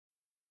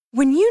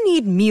When you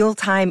need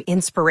mealtime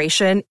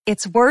inspiration,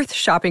 it's worth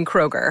shopping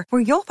Kroger,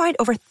 where you'll find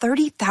over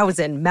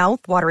 30,000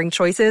 mouth-watering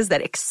choices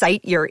that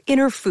excite your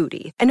inner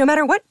foodie. And no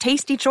matter what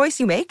tasty choice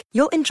you make,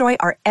 you'll enjoy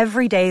our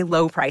everyday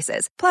low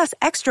prices, plus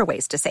extra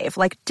ways to save,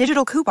 like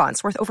digital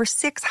coupons worth over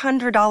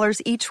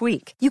 $600 each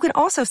week. You can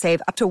also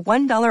save up to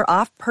 $1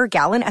 off per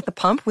gallon at the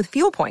pump with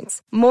fuel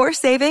points. More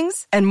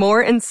savings and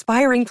more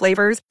inspiring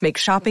flavors make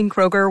shopping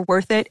Kroger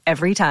worth it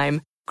every time.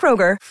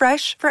 Kroger,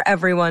 fresh for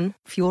everyone.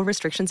 Fuel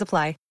restrictions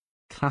apply.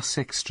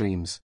 Classic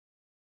Streams.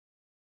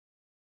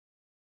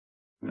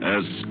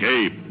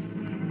 Escape.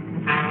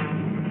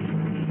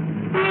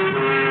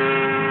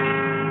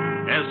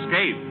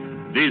 Escape,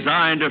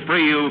 designed to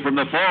free you from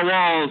the four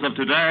walls of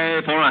today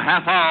for a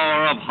half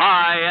hour of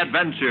high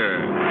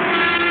adventure.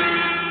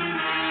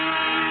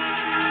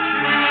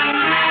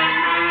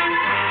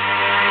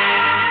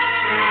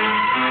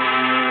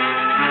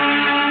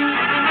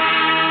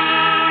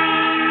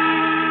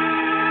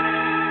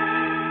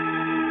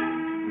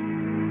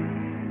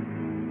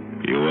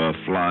 You are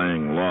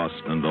flying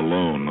lost and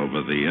alone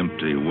over the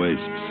empty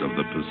wastes of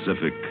the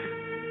Pacific,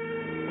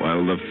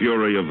 while the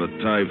fury of a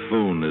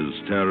typhoon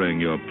is tearing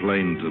your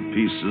plane to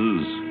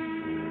pieces,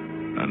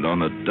 and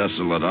on a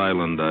desolate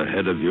island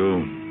ahead of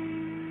you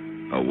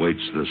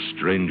awaits the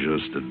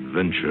strangest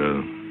adventure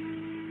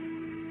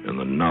in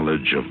the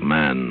knowledge of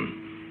man.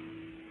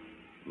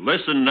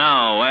 Listen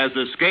now as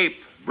Escape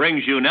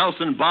brings you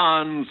Nelson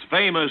Bond's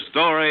famous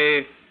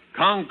story,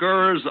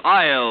 Conqueror's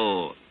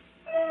Isle.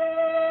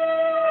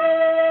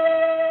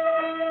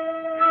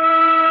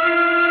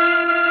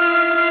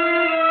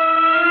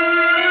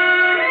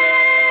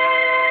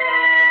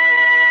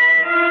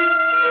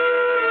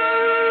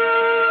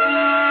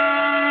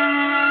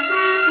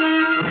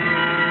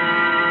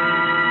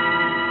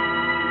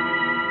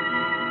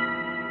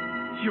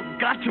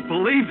 To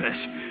believe this.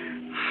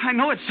 I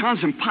know it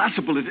sounds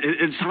impossible.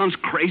 It sounds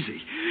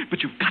crazy.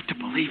 But you've got to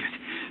believe it.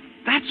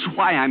 That's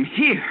why I'm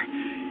here.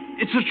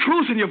 It's the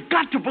truth, and you've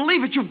got to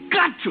believe it. You've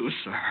got to,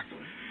 sir.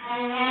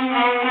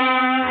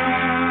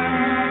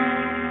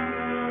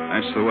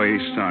 That's the way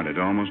he started,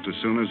 almost as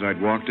soon as I'd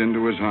walked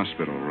into his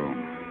hospital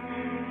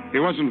room. He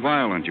wasn't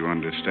violent, you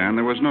understand.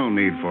 There was no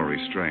need for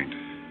restraint.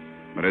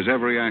 But his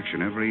every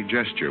action, every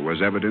gesture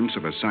was evidence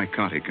of a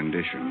psychotic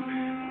condition.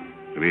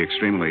 To be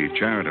extremely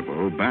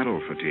charitable,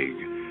 battle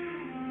fatigue.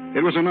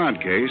 It was an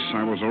odd case.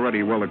 I was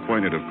already well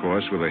acquainted, of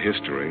course, with the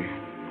history.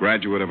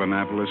 Graduate of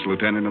Annapolis,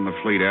 lieutenant in the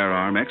Fleet Air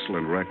Arm,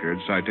 excellent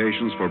record,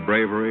 citations for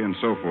bravery, and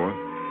so forth.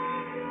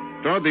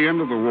 Toward the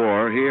end of the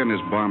war, he and his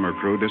bomber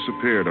crew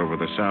disappeared over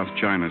the South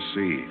China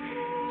Sea.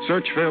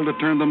 Search failed to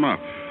turn them up.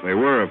 They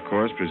were, of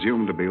course,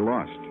 presumed to be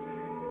lost.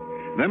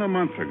 Then a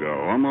month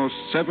ago, almost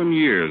 7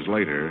 years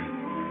later,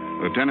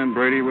 Lieutenant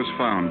Brady was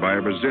found by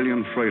a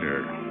Brazilian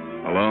freighter,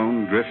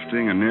 alone,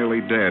 drifting, and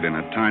nearly dead in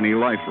a tiny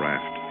life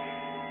raft.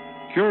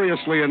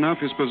 Curiously enough,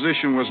 his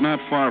position was not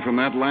far from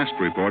that last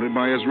reported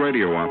by his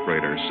radio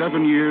operator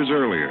 7 years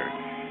earlier.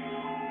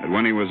 And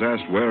when he was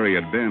asked where he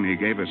had been, he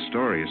gave a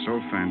story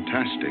so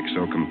fantastic,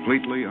 so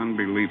completely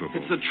unbelievable.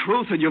 It's the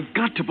truth, and you've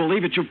got to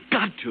believe it. You've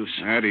got to,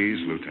 sir. At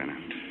ease,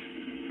 Lieutenant.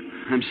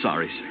 I'm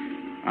sorry,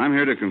 sir. I'm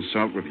here to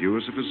consult with you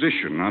as a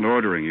physician, not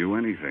ordering you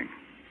anything.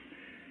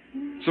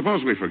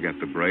 Suppose we forget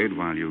the braid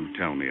while you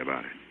tell me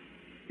about it.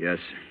 Yes,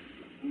 sir.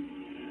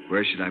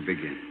 Where should I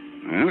begin?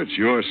 Well, it's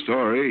your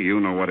story. You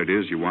know what it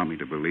is you want me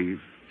to believe.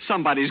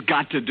 Somebody's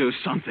got to do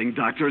something,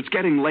 Doctor. It's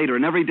getting later,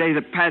 and every day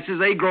that passes,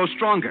 they grow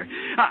stronger.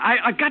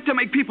 I've got to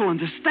make people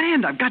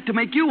understand. I've got to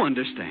make you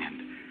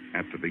understand.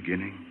 At the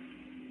beginning?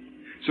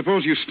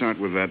 Suppose you start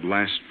with that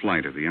last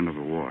flight at the end of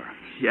the war.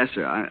 Yes,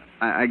 sir.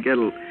 I get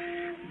a...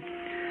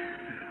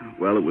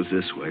 Well, it was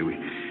this way.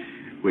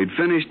 We'd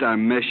finished our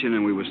mission,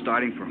 and we were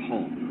starting for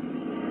home.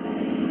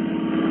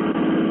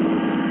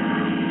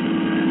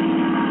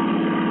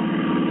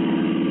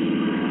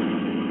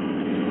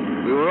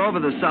 We were over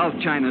the South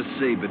China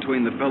Sea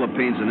between the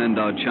Philippines and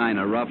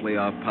Indochina, roughly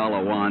off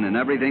Palawan, and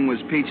everything was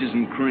peaches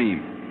and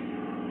cream.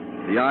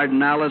 The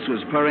Ardenales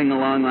was purring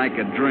along like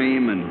a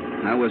dream,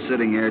 and I was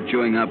sitting here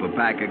chewing up a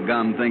pack of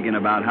gum thinking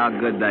about how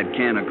good that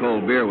can of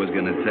cold beer was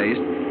going to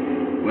taste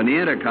when the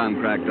intercom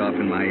cracked off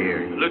in my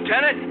ear.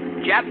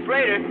 Lieutenant, Jap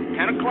freighter,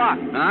 10 o'clock.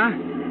 Huh?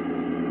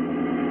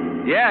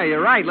 Yeah,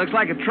 you're right. Looks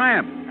like a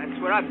tramp.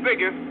 That's what I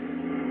figure.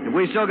 Have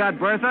we still got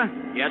Bertha?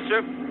 Yes,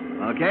 sir.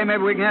 Okay,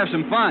 maybe we can have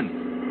some fun.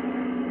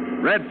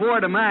 Red 4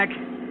 to Mac.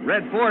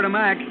 Red 4 to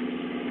Mac.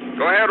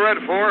 Go ahead,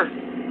 Red 4.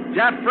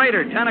 Jap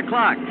freighter, 10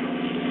 o'clock.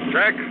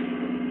 Check.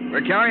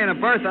 We're carrying a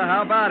Bertha.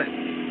 How about it?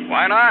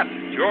 Why not?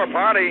 It's your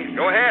party.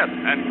 Go ahead,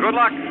 and good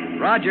luck.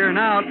 Roger, and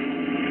out.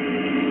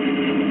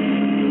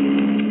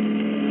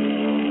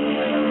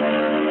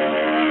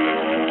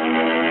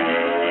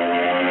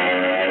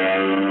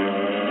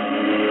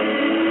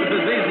 It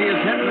was as easy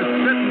as hitting a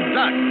sitting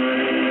duck.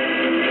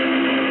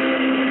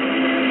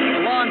 A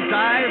long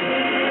dive.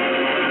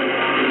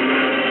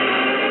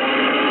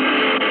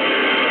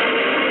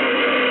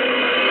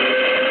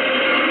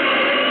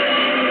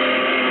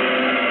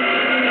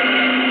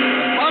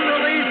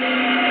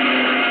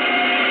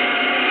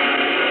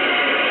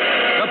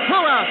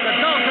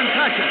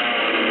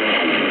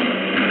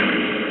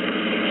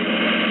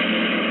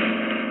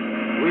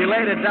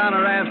 headed down a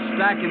raft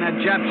stack, and that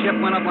Jap ship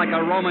went up like a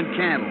Roman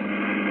candle.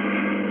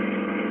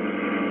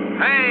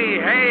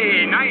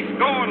 Hey, nice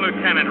going,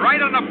 Lieutenant.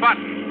 Right on the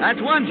button. That's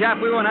one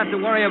Jap we won't have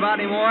to worry about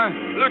anymore.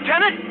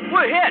 Lieutenant,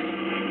 we're hit.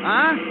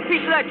 Huh?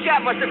 Piece of that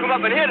Jap must have come up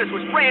and hit us.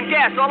 We're spraying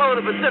gas all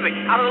over the Pacific,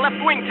 out of the left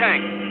wing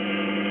tank.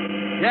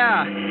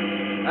 Yeah,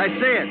 I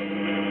see it.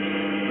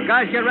 The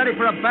guys get ready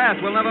for a bath.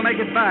 We'll never make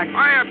it back.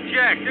 I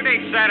object. It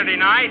ain't Saturday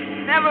night.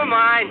 Never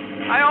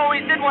mind. I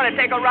always did want to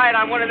take a ride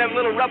on one of them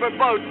little rubber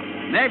boats.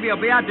 Navy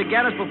will be out to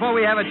get us before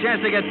we have a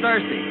chance to get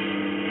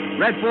thirsty.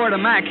 Red 4 to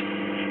Mac.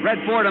 Red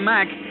 4 to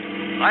Mac.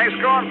 Nice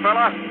going,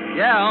 fella.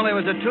 Yeah, only it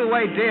was a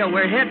two-way deal.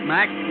 We're hit,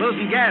 Mac.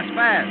 Losing gas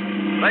fast.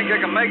 Think you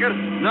can make it?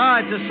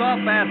 No, it's a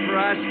salt bath for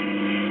us.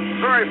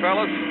 Sorry,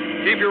 fellas.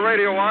 Keep your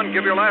radio on.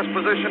 Give your last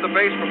position to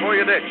base before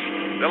you ditch.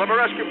 They'll have a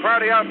rescue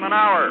party out in an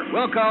hour.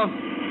 Wilco.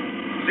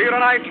 See you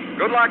tonight.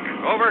 Good luck.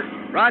 Over.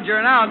 Roger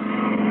and out.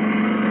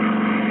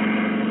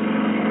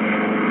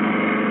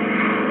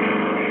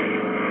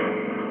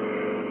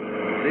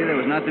 See, there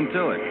was nothing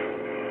to it.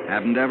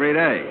 Happened every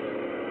day.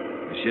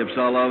 The ships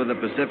all over the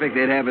Pacific,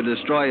 they'd have a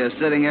destroyer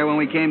sitting here when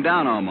we came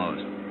down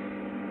almost.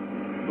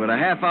 But a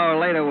half hour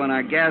later, when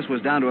our gas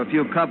was down to a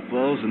few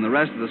cupfuls and the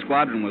rest of the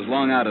squadron was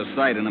long out of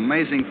sight, an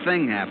amazing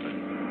thing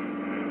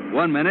happened.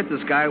 1 minute, the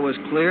sky was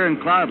clear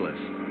and cloudless.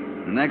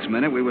 The next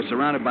minute, we were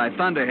surrounded by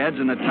thunderheads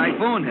and a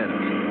typhoon hit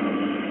us.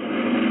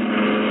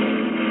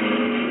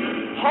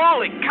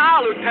 Holy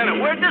cow,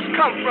 Lieutenant. Where'd this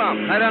come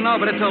from? I don't know,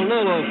 but it's a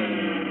Lulu.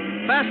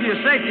 Fasten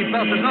your safety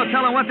belts. There's no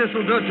telling what this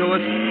will do to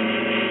us.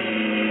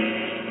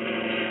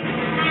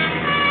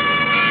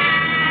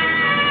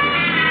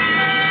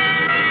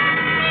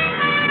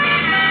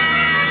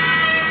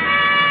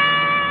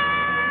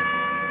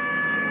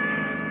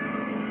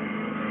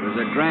 It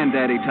was a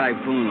granddaddy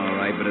typhoon, all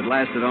right, but it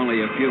lasted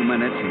only a few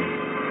minutes,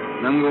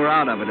 and then we were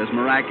out of it as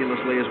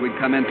miraculously as we'd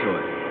come into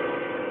it.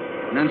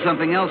 And then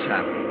something else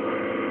happened.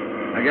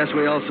 I guess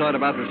we all saw it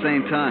about the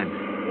same time.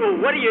 Well,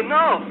 what do you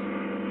know?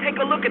 Take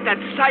a look at that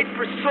sight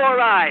for sore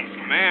eyes.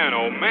 Man,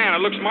 oh, man,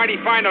 it looks mighty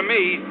fine to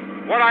me.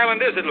 What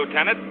island is it,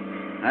 Lieutenant?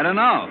 I don't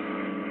know.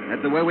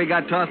 At the way we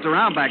got tossed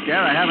around back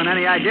there, I haven't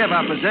any idea of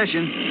our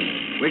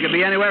position. We could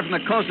be anywhere from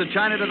the coast of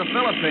China to the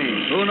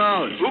Philippines. Who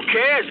knows? Who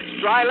cares?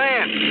 It's dry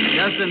land.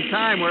 Just in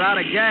time. We're out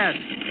of gas.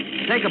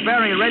 Take a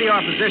bearing and radio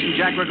our position,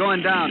 Jack. We're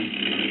going down.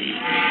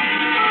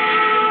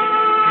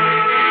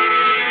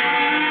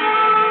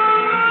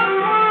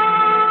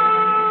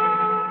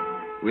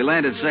 We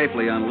landed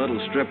safely on a little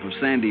strip of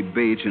sandy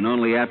beach, and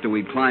only after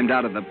we'd climbed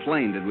out of the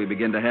plane did we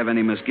begin to have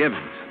any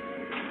misgivings.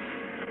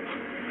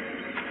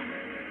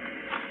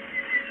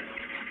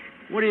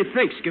 What do you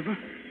think, Skipper?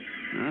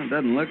 Well, it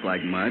doesn't look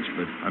like much,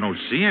 but... I don't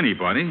see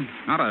anybody.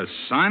 Not a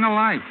sign of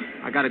life.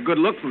 I got a good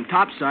look from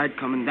topside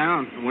coming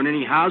down. There weren't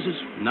any houses,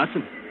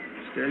 nothing.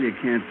 Still, you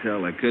can't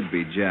tell. There could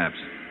be Japs,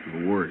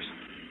 or worse.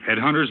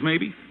 Headhunters,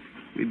 maybe?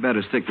 We'd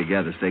better stick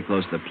together, stay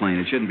close to the plane.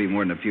 It shouldn't be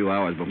more than a few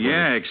hours before...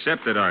 Yeah,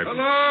 except that our...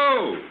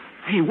 Hello!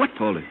 Hey, what?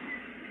 Hold it.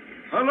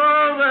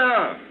 Hello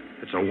there!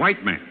 It's a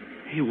white man.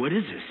 Hey, what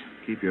is this?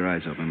 Keep your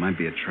eyes open. It might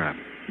be a trap.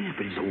 Yeah,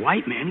 but he's a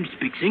white man. He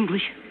speaks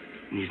English.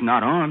 And he's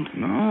not armed.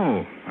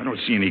 No, I don't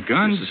see any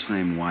guns. It's the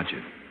same. Watch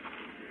it.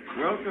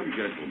 Welcome,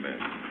 gentlemen.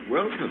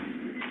 Welcome.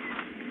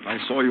 I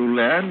saw you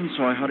land,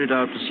 so I hurried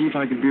out to see if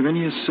I could be of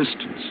any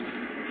assistance.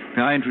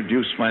 May I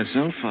introduce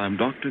myself? I'm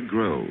Dr.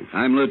 Grove.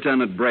 I'm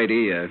Lieutenant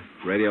Brady,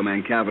 Radio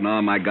Man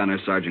Cavanaugh, my gunner,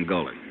 Sergeant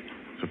Goller.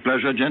 It's a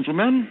pleasure,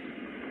 gentlemen.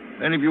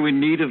 Any of you in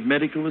need of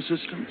medical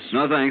assistance?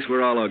 No, thanks.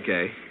 We're all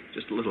okay.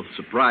 Just a little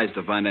surprised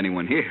to find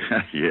anyone here.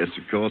 Yes,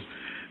 of course.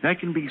 That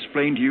can be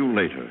explained to you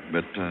later,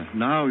 but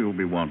now you'll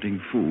be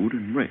wanting food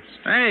and rest.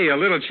 Hey, a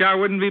little chow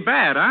wouldn't be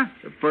bad, huh?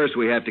 First,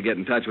 we have to get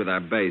in touch with our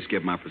base,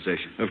 give them our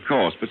position. Of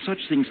course, but such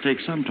things take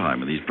some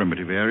time in these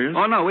primitive areas.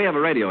 Oh, no, we have a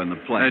radio in the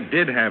plane. I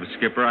did have,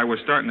 Skipper. I was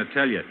starting to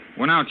tell you.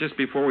 Went out just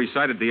before we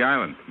sighted the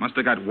island. Must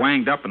have got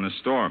wanged up in the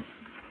storm.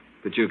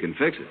 But you can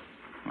fix it.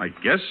 I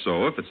guess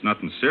so, if it's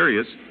nothing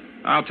serious.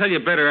 I'll tell you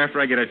better after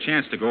I get a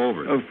chance to go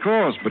over it. Of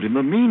course, but in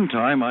the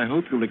meantime, I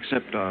hope you'll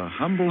accept our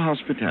humble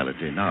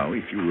hospitality. Now,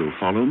 if you will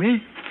follow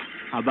me.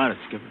 How about it,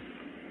 Skipper?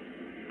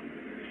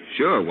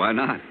 Sure, why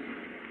not?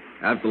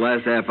 After the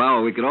last half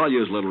hour, we could all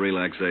use a little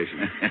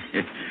relaxation.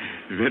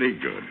 Very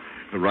good.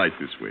 Right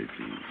this way,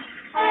 please.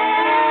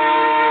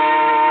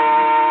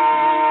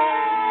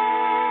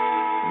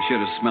 I should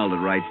have smelled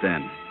it right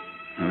then.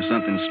 There was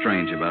something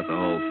strange about the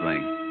whole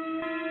thing.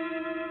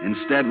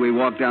 Instead, we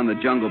walked down the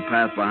jungle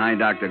path behind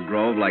Dr.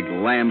 Grove like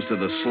lambs to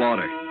the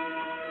slaughter.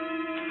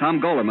 Tom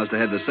Goller must have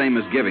had the same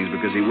misgivings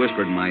because he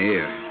whispered in my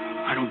ear.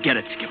 I don't get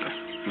it, Skipper.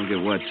 Don't get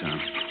what,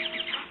 Tom?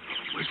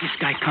 Where's this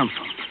guy come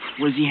from?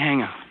 Where's he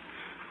hang out?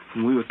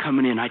 When we were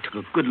coming in, I took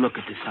a good look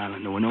at this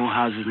island. There were no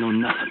houses, no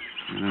nothing.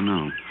 I don't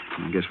know.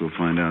 I guess we'll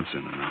find out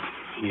soon enough.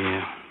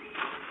 Yeah.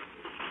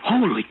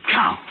 Holy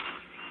cow!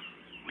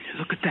 Will you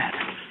look at that?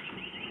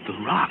 The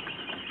rock.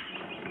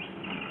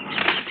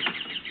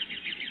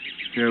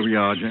 Here we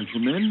are,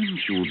 gentlemen.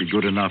 You will be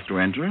good enough to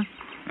enter.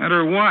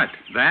 Enter what?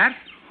 That?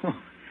 Oh,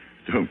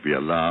 don't be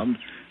alarmed.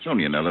 It's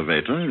only an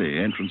elevator.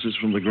 The entrance is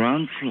from the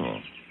ground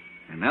floor.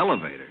 An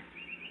elevator?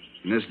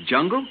 In this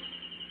jungle?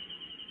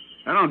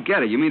 I don't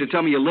get it. You mean to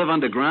tell me you live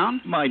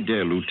underground? My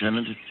dear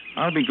Lieutenant,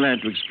 I'll be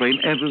glad to explain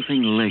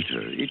everything later.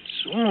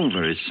 It's all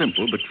very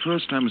simple, but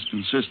first I must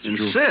insist that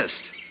you... Insist?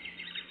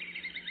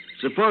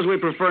 Suppose we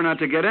prefer not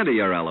to get into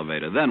your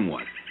elevator. Then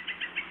what?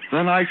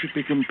 Then I should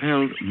be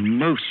compelled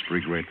most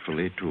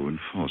regretfully to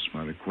enforce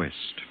my request.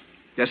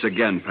 Yes,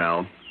 again,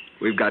 pal.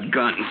 We've got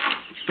guns.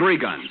 3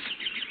 guns.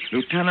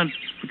 Lieutenant,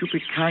 would you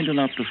be kind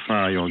enough to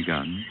fire your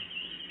gun?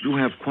 If you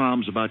have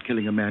qualms about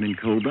killing a man in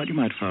cold blood, you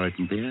might fire it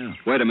in the air.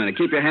 Wait a minute.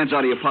 Keep your hands out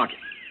of your pocket.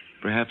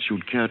 Perhaps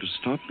you'd care to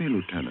stop me,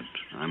 Lieutenant.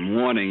 I'm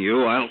warning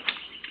you.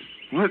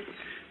 What?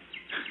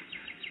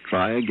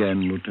 Try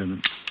again,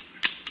 Lieutenant.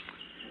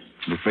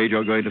 I'm afraid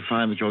you're going to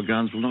find that your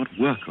guns will not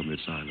work on this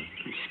island.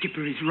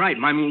 Skipper is right.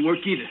 Mine won't work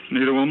either.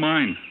 Neither will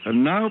mine.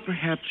 And now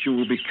perhaps you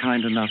will be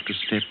kind enough to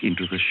step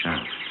into the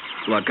shaft.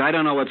 Look, I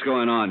don't know what's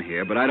going on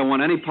here, but I don't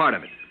want any part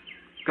of it.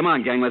 Come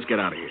on, gang, let's get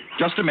out of here.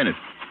 Just a minute.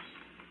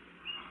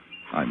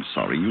 I'm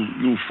sorry.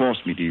 You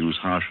forced me to use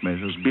harsh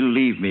measures.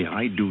 Believe me,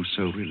 I do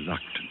so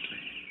reluctantly.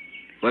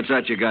 What's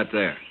that you got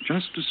there?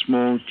 Just a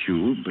small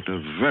tube, but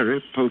a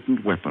very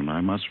potent weapon, I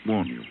must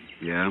warn you.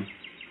 Yeah?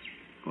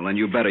 Well, then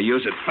you better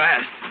use it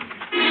fast.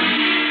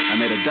 I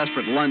made a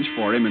desperate lunge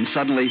for him, and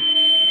suddenly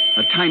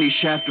a tiny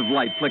shaft of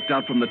light flicked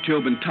out from the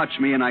tube and touched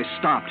me, and I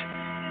stopped,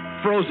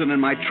 frozen in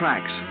my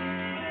tracks.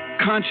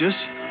 Conscious,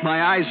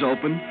 my eyes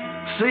open,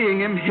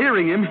 seeing him,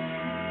 hearing him.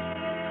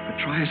 But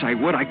try as I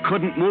would, I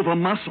couldn't move a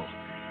muscle.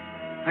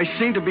 I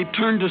seemed to be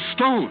turned to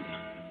stone.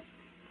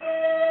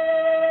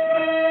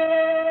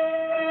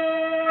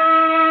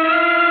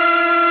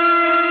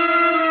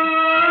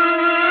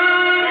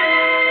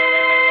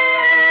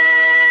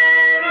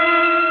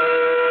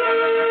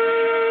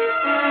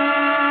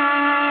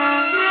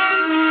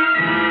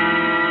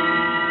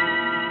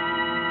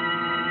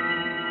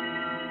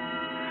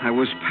 I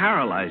was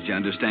paralyzed, you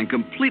understand,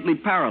 completely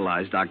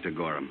paralyzed, Dr.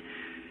 Gorham.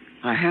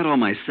 I had all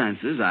my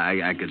senses.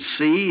 I could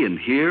see and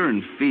hear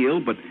and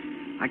feel, but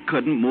I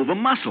couldn't move a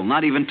muscle,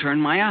 not even turn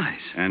my eyes.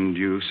 And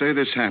you say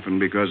this happened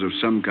because of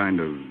some kind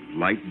of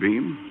light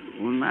beam?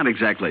 Well, not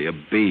exactly a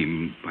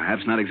beam,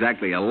 perhaps not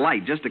exactly a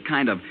light, just a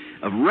kind of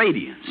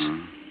radiance.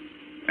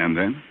 And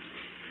then?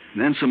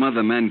 Then some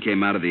other men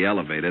came out of the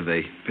elevator.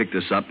 They picked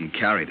us up and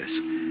carried us.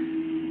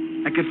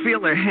 I could feel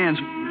their hands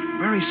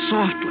very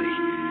softly,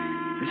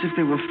 as if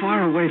they were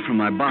far away from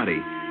my body,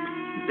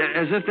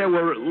 as if there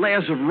were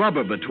layers of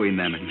rubber between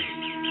them and me.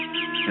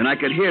 And I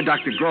could hear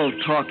Dr. Grove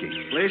talking.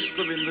 Place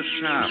them in the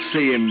shaft.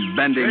 See him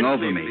bending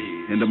over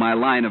me into my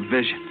line of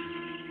vision.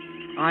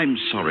 I'm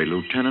sorry,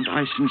 Lieutenant.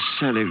 I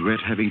sincerely regret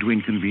having to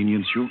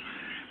inconvenience you.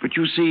 But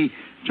you see,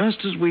 just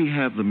as we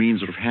have the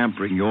means of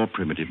hampering your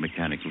primitive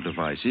mechanical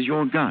devices,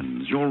 your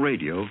guns, your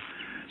radio,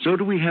 so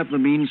do we have the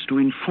means to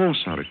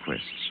enforce our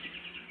requests.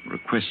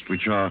 Requests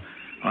which are,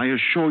 I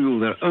assure you,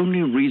 they're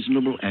only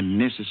reasonable and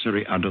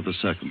necessary under the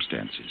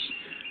circumstances.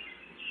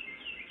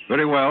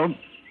 Very well.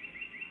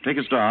 Take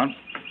us down.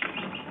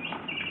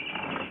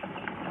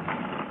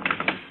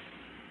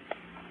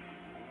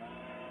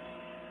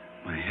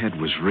 My head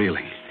was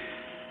reeling,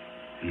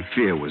 and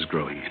fear was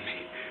growing in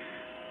me.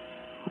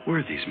 Who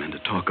were these men to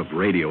talk of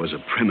radio as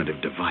a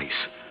primitive device?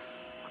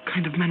 What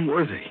kind of men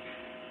were they?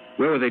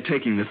 Where were they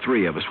taking the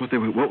 3 of us? What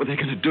were they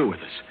going to do with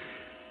us?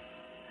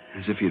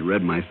 As if he'd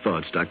read my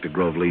thoughts, Dr.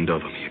 Grove leaned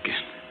over me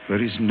again.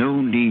 There is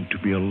no need to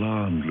be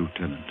alarmed,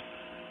 Lieutenant.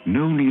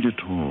 No need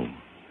at all.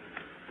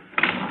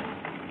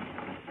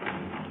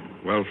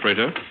 Well,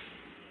 Freighter?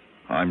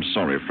 I'm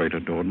sorry, Freighter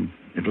Dorden.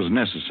 It was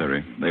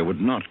necessary. They would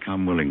not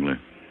come willingly.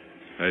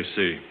 I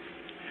see.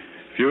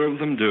 Few of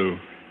them do.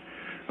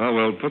 Oh,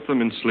 well, put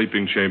them in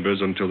sleeping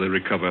chambers until they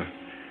recover.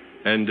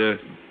 And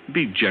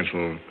be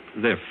gentle.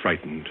 They're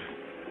frightened.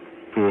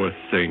 Poor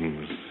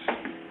things.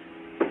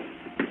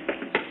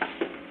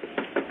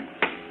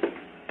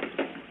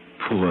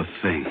 Poor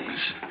things.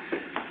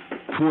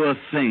 Poor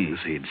things,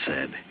 he'd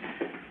said.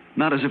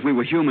 Not as if we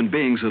were human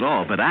beings at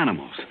all, but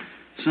animals.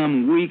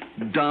 Some weak,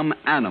 dumb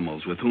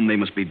animals with whom they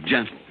must be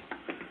gentle.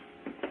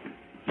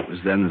 It was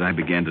then that I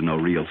began to know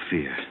real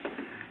fear.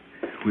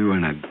 We were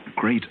in a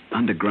great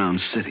underground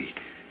city,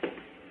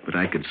 but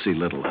I could see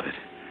little of it.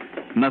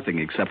 Nothing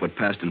except what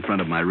passed in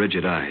front of my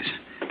rigid eyes.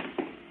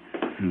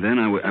 And then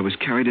I was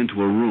carried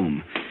into a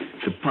room,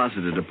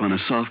 deposited upon a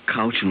soft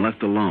couch and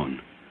left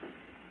alone.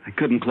 I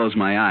couldn't close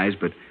my eyes,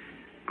 but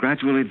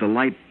gradually the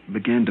light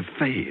began to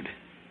fade,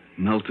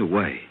 melt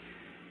away.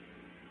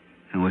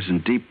 I was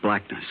in deep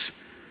blackness,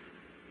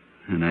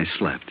 and I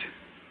slept.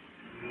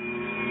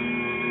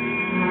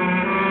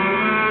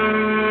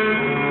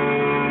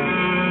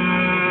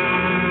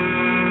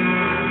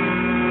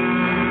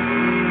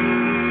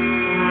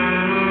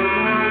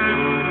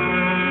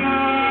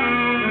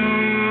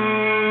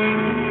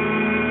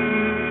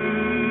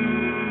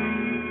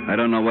 I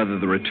don't know whether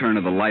the return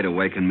of the light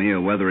awakened me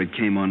or whether it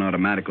came on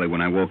automatically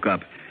when I woke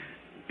up,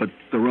 but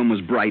the room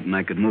was bright and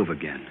I could move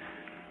again.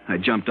 I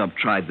jumped up,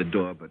 tried the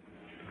door, but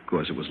of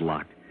course it was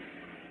locked.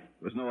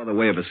 There was no other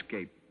way of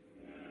escape.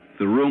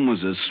 The room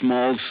was a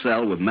small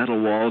cell with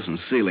metal walls and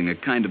ceiling, a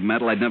kind of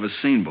metal I'd never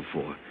seen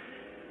before.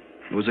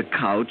 There was a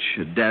couch,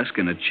 a desk,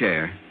 and a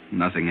chair,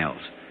 nothing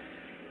else.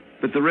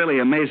 But the really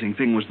amazing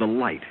thing was the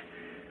light.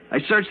 I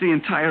searched the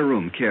entire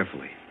room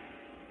carefully,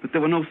 but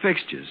there were no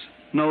fixtures,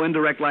 no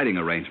indirect lighting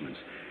arrangements.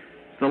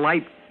 The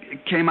light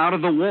came out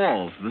of the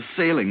walls, the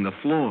ceiling, the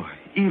floor,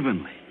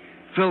 evenly,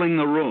 filling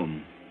the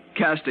room,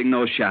 casting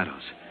no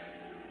shadows.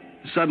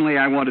 Suddenly,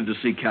 I wanted to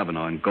see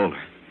Kavanaugh and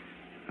Goler.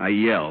 I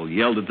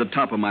yelled at the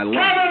top of my lungs.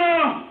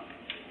 Kavanaugh!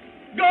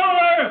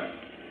 Goler!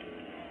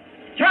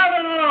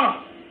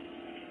 Kavanaugh!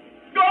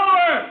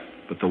 Goler!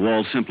 But the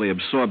wall simply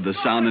absorbed the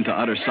sound into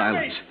utter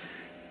silence.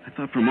 I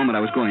thought for a moment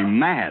I was going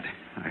mad.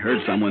 I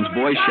heard someone's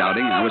voice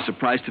shouting, and I was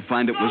surprised to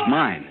find it was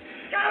mine.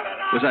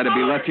 Was I to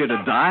be left here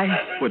to die?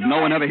 Would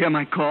no one ever hear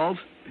my calls?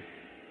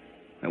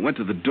 I went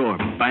to the door,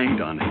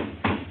 banged on it.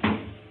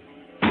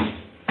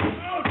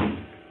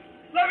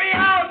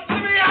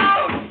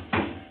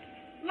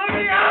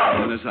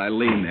 And as I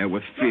leaned there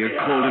with fear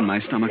cold in my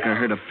stomach, I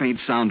heard a faint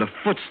sound of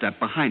footstep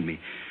behind me.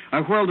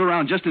 I whirled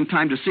around just in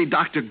time to see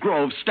Dr.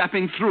 Grove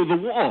stepping through the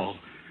wall.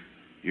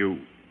 You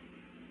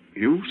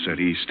said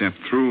he stepped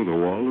through the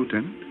wall,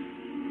 Lieutenant?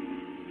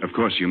 Of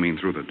course you mean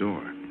through the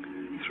door.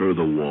 Through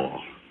the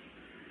wall.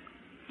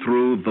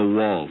 Through the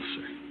wall,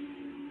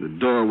 sir. The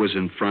door was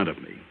in front of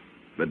me,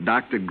 but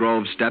Dr.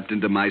 Grove stepped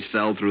into my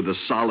cell through the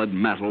solid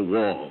metal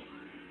wall.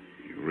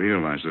 You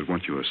realize that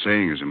what you are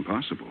saying is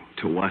impossible.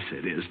 To us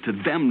it is. To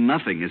them,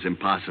 nothing is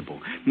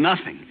impossible.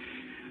 Nothing.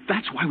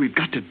 That's why we've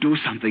got to do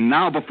something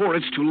now before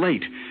it's too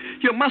late.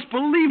 You must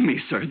believe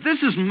me, sir. This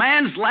is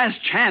man's last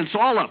chance,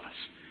 all of us.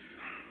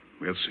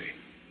 We'll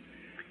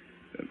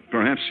see.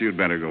 Perhaps you'd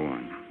better go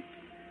on.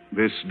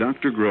 This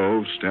Dr.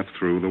 Grove stepped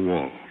through the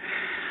wall.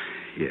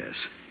 Yes.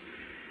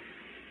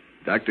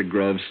 Dr.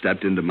 Grove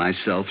stepped into my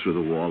cell through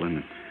the wall,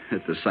 and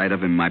at the sight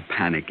of him, my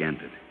panic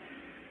ended.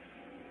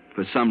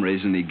 For some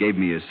reason, he gave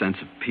me a sense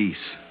of peace.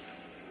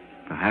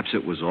 Perhaps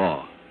it was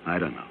awe. I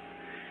don't know.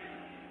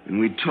 And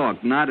we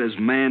talked not as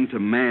man to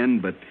man,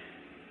 but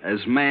as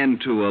man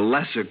to a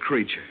lesser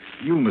creature.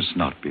 You must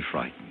not be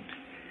frightened.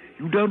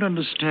 You don't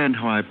understand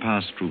how I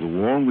passed through the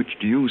wall, which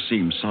to you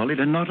seemed solid,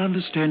 and not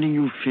understanding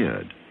you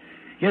feared.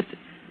 Yet,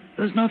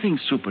 there's nothing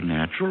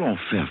supernatural or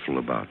fearful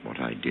about what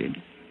I did.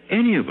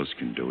 Any of us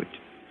can do it.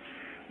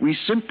 We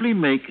simply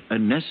make a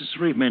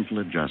necessary mental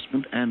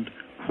adjustment and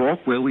walk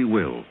where we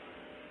will.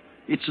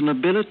 It's an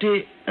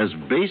ability as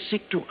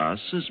basic to us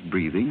as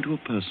breathing to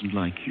a person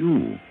like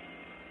you.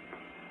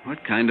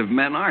 What kind of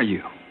men are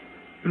you?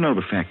 You know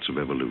the facts of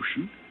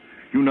evolution.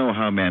 You know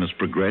how man has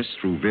progressed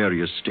through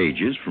various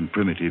stages from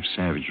primitive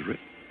savagery.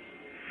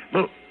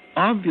 Well,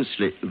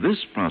 obviously, this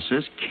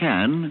process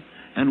can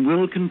and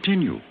will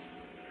continue.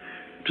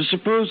 To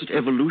suppose that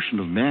evolution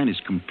of man is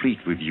complete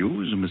with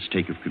you is a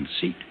mistake of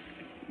conceit.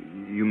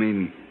 You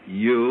mean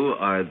you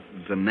are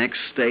the next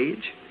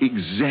stage?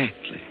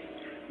 Exactly.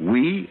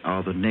 We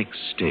are the next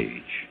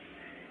stage,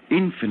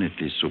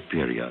 infinitely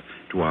superior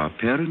to our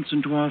parents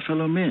and to our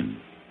fellow men.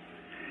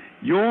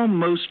 Your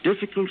most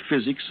difficult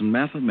physics and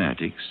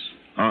mathematics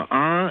are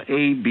our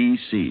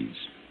ABCs.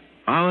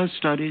 Our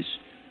studies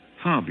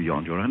far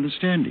beyond your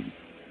understanding.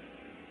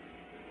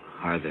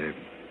 Are there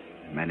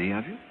many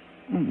of you?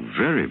 Oh,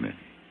 very many.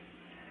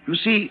 You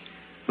see,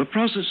 the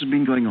process has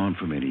been going on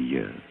for many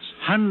years.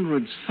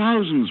 Hundreds,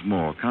 thousands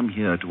more come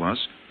here to us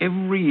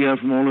every year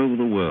from all over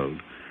the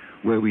world,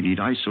 where we need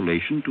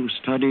isolation to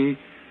study,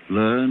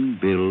 learn,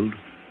 build,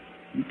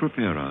 and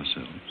prepare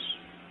ourselves.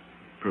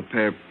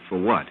 Prepare for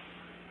what?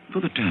 For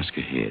the task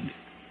ahead.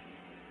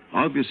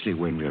 Obviously,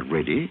 when we are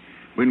ready,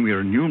 when we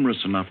are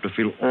numerous enough to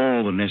fill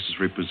all the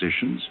necessary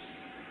positions,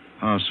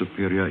 our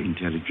superior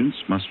intelligence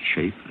must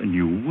shape a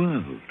new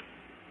world.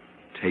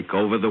 Take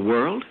over the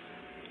world?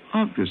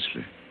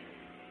 Obviously.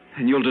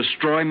 And you'll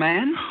destroy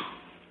man?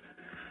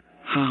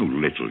 How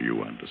little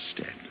you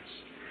understand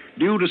us.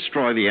 Do you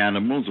destroy the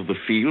animals of the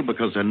field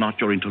because they're not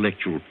your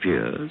intellectual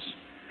peers?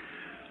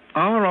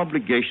 Our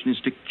obligation is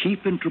to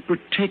keep and to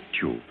protect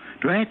you,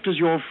 to act as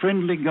your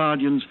friendly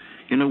guardians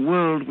in a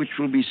world which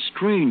will be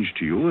strange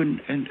to you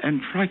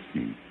and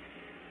frightening,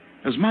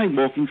 as my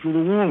walking through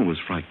the wall was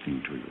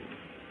frightening to you.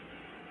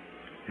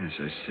 Yes,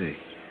 I see.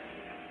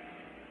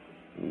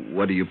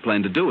 What do you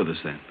plan to do with us,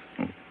 then?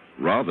 Oh,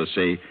 rather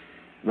say,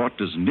 what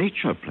does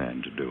nature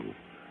plan to do?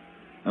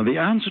 And the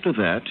answer to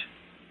that,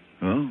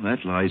 well,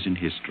 that lies in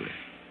history.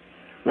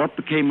 What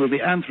became of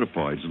the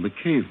anthropoids and the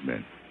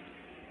cavemen?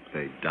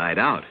 They died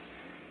out.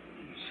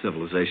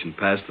 Civilization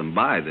passed them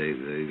by.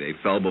 They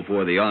fell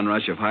before the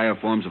onrush of higher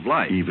forms of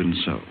life. Even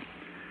so.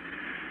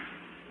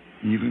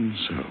 Even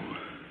so.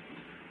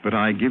 But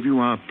I give you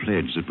our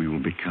pledge that we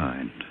will be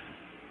kind.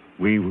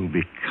 We will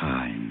be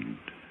kind.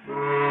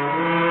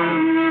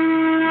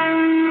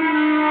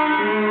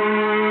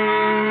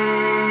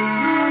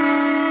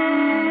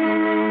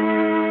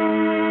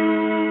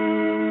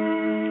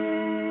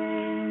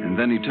 And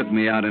then he took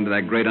me out into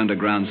that great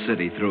underground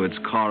city, through its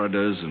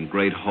corridors and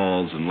great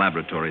halls and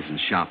laboratories and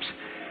shops.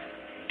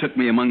 Took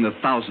me among the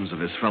thousands of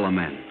his fellow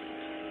men.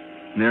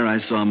 And there I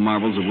saw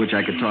marvels of which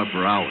I could talk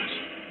for hours.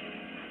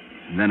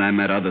 And then I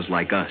met others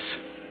like us.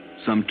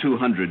 Some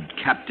 200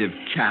 captive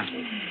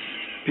cattle.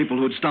 People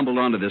who had stumbled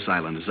onto this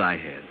island as I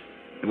had.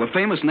 There were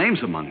famous names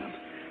among them.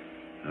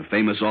 A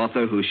famous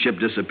author whose ship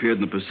disappeared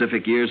in the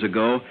Pacific years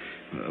ago.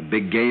 A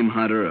big game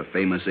hunter, a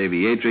famous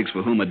aviatrix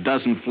for whom a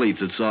dozen fleets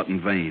had sought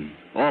in vain.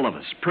 All of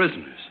us,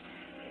 prisoners.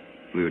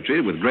 We were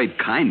treated with great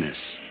kindness,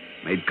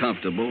 made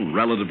comfortable and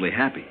relatively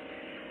happy.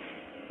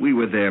 We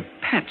were their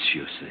pets,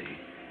 you see.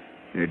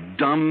 Their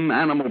dumb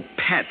animal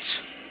pets.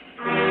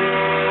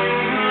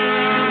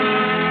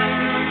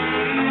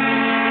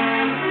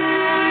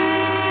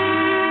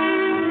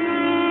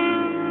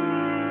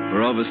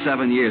 For over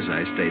 7 years,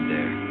 I stayed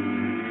there.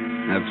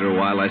 After a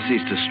while, I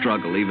ceased to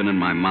struggle, even in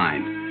my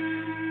mind.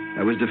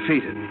 I was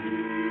defeated.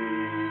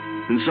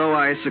 And so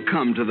I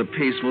succumbed to the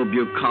peaceful,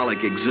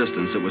 bucolic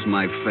existence that was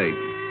my fate.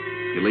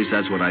 At least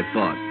that's what I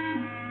thought.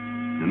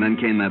 And then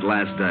came that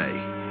last day.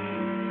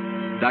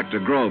 Dr.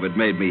 Grove had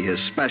made me his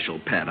special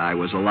pet. I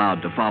was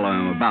allowed to follow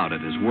him about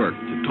at his work,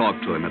 to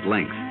talk to him at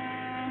length.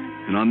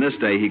 And on this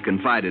day, he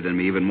confided in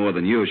me even more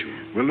than usual.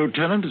 Well,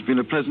 Lieutenant, it's been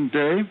a pleasant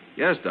day.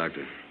 Yes,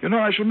 Doctor. You know,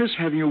 I shall miss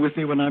having you with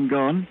me when I'm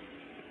gone.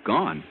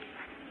 Gone?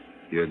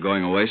 You're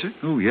going away, sir?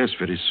 Oh, yes,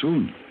 very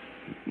soon.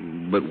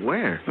 But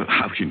where?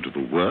 Out into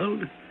the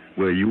world,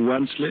 where you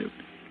once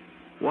lived.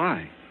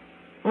 Why?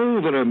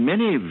 Oh, there are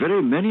many,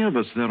 very many of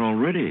us there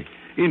already.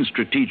 In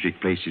strategic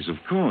places, of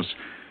course.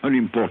 An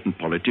important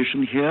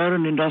politician here,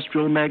 an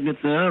industrial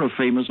magnate there, a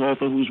famous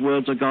author whose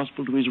words are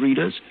gospel to his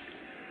readers.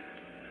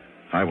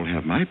 I will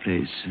have my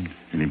place,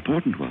 an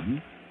important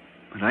one.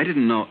 But I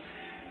didn't know...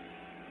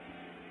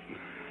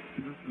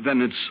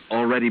 Then it's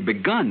already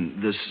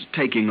begun, this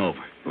taking over.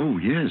 Oh,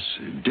 yes,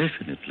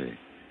 definitely.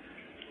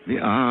 The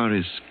hour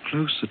is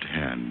close at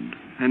hand.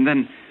 And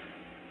then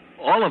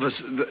all of us,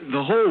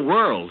 the whole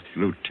world...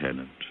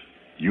 Lieutenant,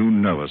 you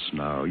know us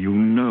now. You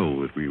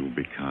know that we will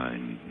be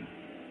kind.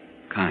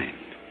 Kind.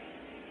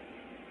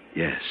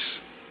 Yes,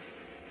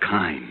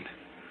 kind.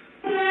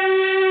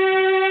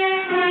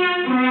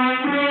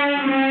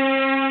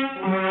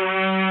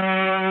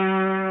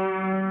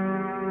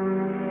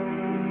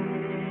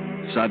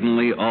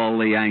 Suddenly, all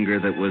the anger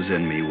that was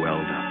in me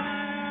welled up.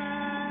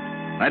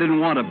 I didn't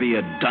want to be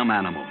a dumb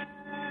animal,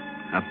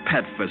 a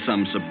pet for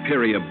some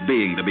superior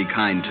being to be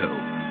kind to.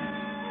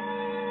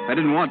 I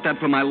didn't want that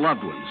for my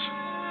loved ones,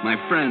 my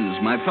friends,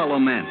 my fellow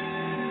men.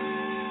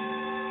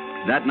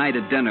 That night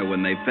at dinner,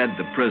 when they fed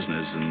the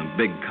prisoners in the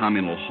big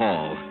communal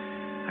hall,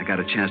 I got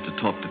a chance to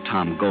talk to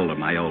Tom Goler,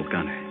 my old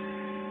gunner.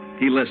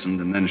 He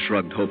listened and then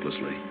shrugged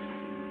hopelessly.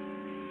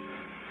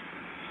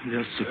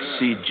 They'll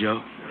succeed,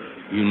 Joe.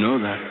 You know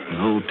that.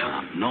 No,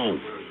 Tom, no.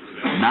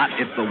 Not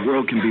if the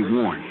world can be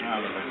warned.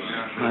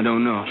 I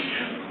don't know.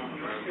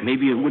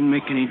 Maybe it wouldn't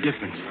make any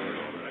difference.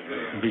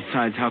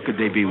 Besides, how could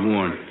they be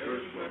warned?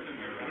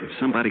 If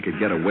somebody could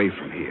get away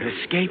from here.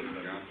 Escape?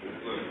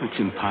 It's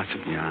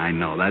impossible. Yeah, I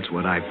know. That's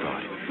what I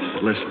thought.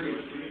 But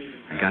listen,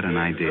 I got an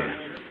idea.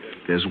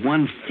 There's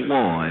one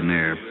flaw in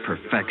their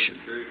perfection.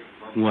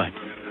 What?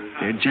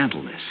 Their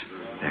gentleness,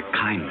 their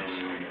kindness.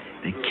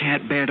 They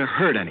can't bear to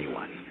hurt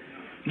anyone.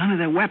 None of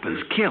their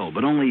weapons kill,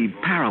 but only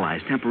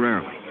paralyze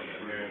temporarily.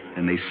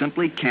 And they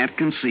simply can't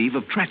conceive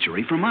of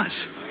treachery from us.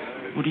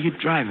 What are you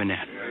driving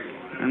at?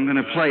 I'm going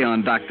to play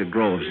on Dr.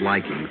 Grove's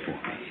liking for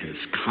me, his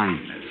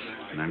kindness,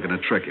 and I'm going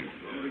to trick him.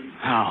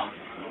 How?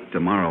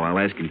 Tomorrow I'll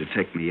ask him to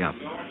take me up,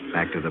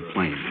 back to the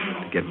plane,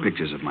 to get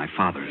pictures of my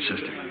father and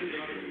sister.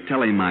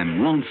 Tell him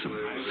I'm lonesome,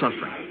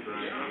 suffering.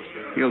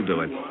 He'll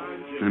do it.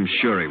 I'm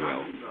sure he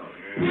will.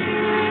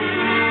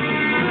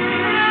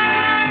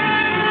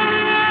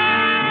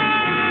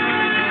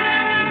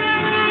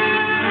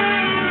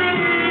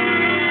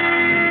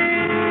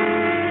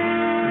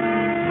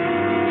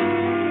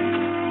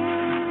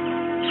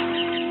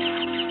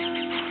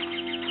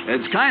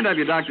 It's kind of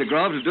you, Dr.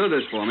 Grove, to do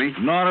this for me.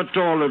 Not at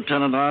all,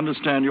 Lieutenant. I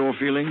understand your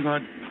feeling,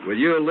 but... With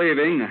you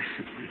leaving,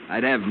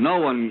 I'd have no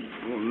one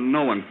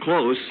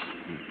close.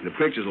 The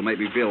pictures will make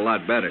me feel a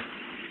lot better.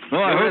 Oh,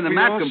 I hope in the for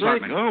map your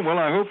compartment. sake. Oh, well,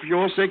 I hope for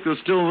your sake they're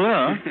still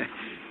there.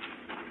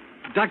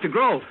 Dr.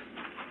 Grove,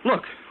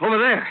 look, over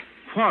there.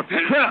 What?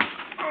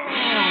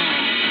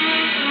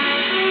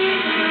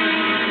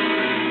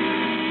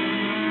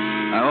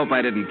 I hope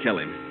I didn't kill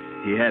him.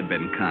 He had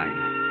been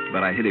kind,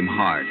 but I hit him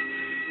hard.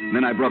 And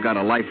then I broke out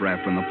a life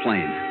raft from the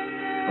plane.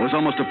 I was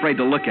almost afraid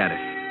to look at it,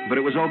 but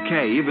it was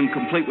okay, even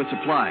complete with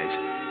supplies.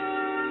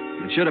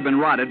 It should have been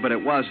rotted, but it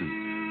wasn't.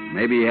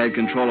 Maybe he had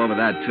control over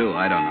that, too.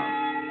 I don't know.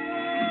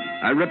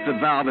 I ripped the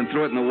valve and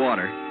threw it in the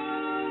water.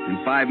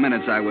 In 5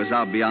 minutes, I was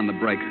out beyond the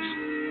breakers.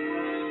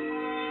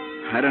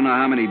 I don't know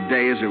how many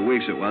days or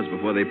weeks it was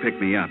before they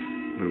picked me up,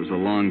 but it was a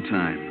long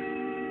time.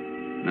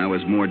 And I was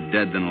more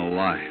dead than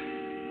alive.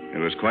 It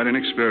was quite an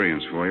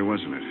experience for you,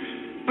 wasn't it?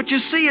 But you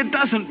see, it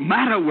doesn't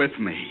matter with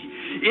me.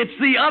 It's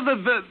the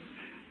other that...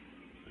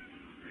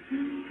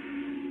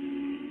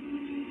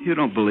 You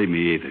don't believe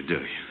me either,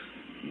 do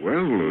you?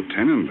 Well,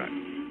 Lieutenant,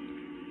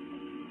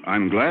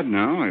 I'm glad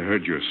now I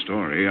heard your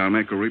story. I'll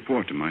make a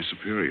report to my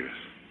superiors.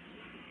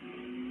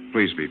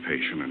 Please be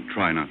patient and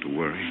try not to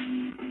worry.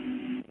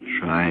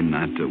 Try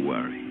not to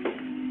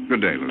worry.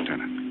 Good day,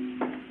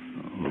 Lieutenant.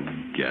 Oh,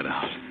 get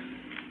out.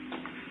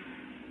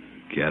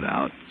 Get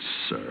out,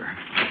 sir.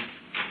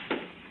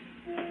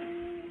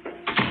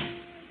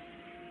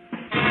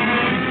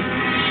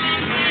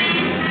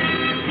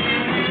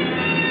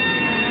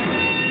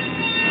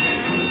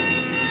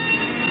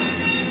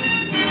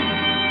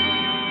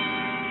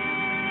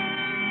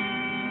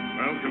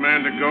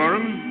 Commander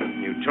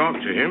Gorham, you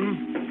talked to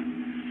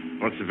him.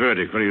 What's the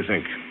verdict? What do you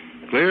think?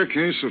 Clear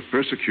case of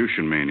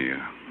persecution mania.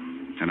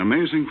 An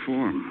amazing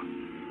form.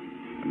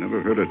 I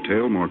never heard a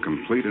tale more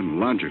complete and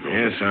logical.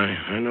 Yes,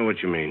 I know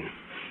what you mean.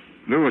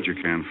 Do what you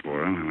can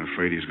for him. I'm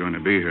afraid he's going to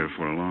be here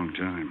for a long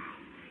time.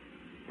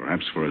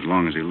 Perhaps for as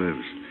long as he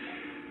lives.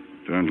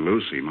 Turned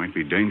loose, he might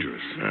be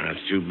dangerous. That's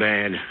too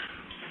bad.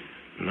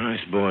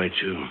 Nice boy,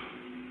 too.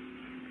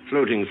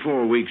 Floating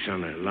 4 weeks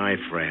on a life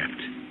raft.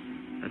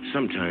 That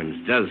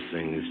sometimes does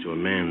things to a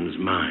man's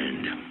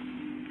mind.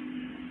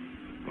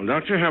 Well,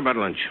 Doctor, how about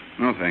lunch?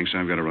 No, thanks.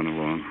 I've got to run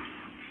along.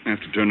 I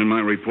have to turn in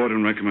my report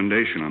and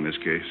recommendation on this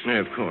case. Yeah,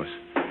 of course.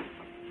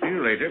 See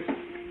you later.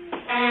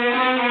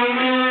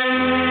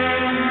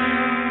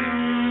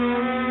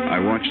 I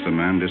watched the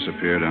man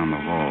disappear down the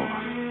hall.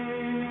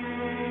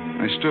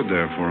 I stood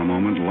there for a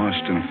moment,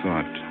 lost in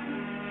thought,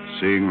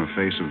 seeing the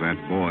face of that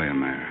boy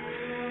in there.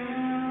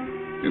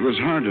 It was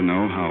hard to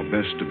know how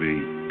best to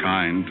be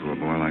kind to a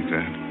boy like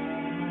that.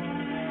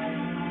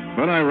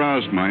 But I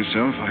roused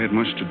myself. I had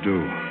much to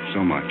do,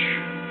 so much.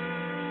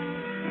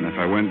 And if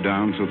I went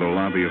down through the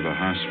lobby of the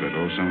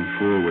hospital, some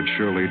fool would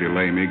surely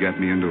delay me, get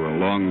me into a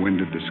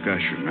long-winded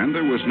discussion. And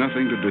there was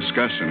nothing to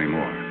discuss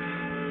anymore.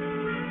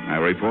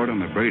 My report on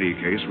the Brady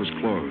case was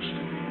closed.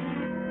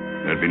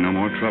 There'd be no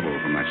more trouble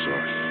from that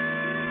source.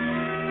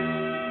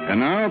 And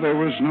now there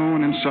was no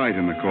one in sight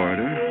in the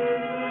corridor.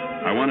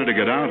 I wanted to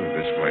get out of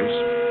this place,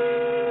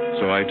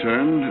 so I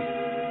turned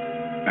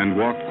and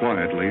walked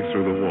quietly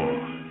through the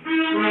wall.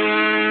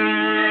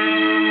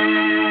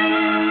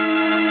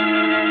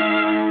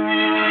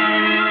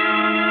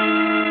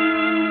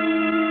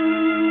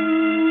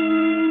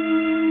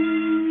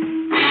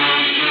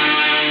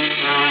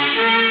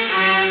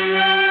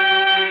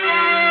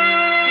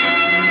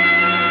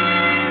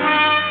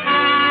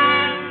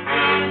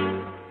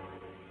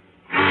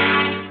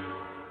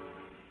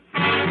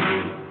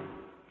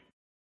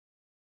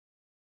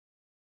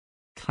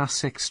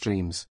 Classic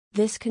Streams.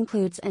 This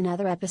concludes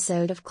another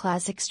episode of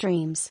Classic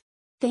Streams.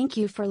 Thank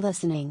you for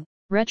listening.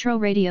 Retro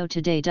Radio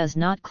Today does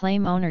not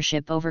claim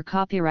ownership over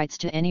copyrights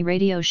to any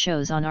radio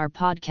shows on our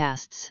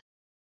podcasts.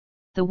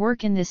 The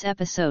work in this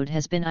episode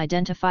has been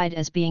identified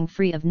as being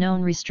free of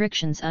known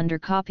restrictions under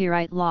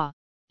copyright law,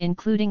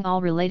 including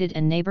all related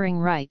and neighboring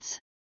rights.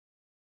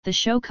 The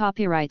show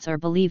copyrights are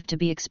believed to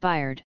be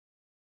expired.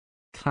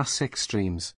 Classic Streams.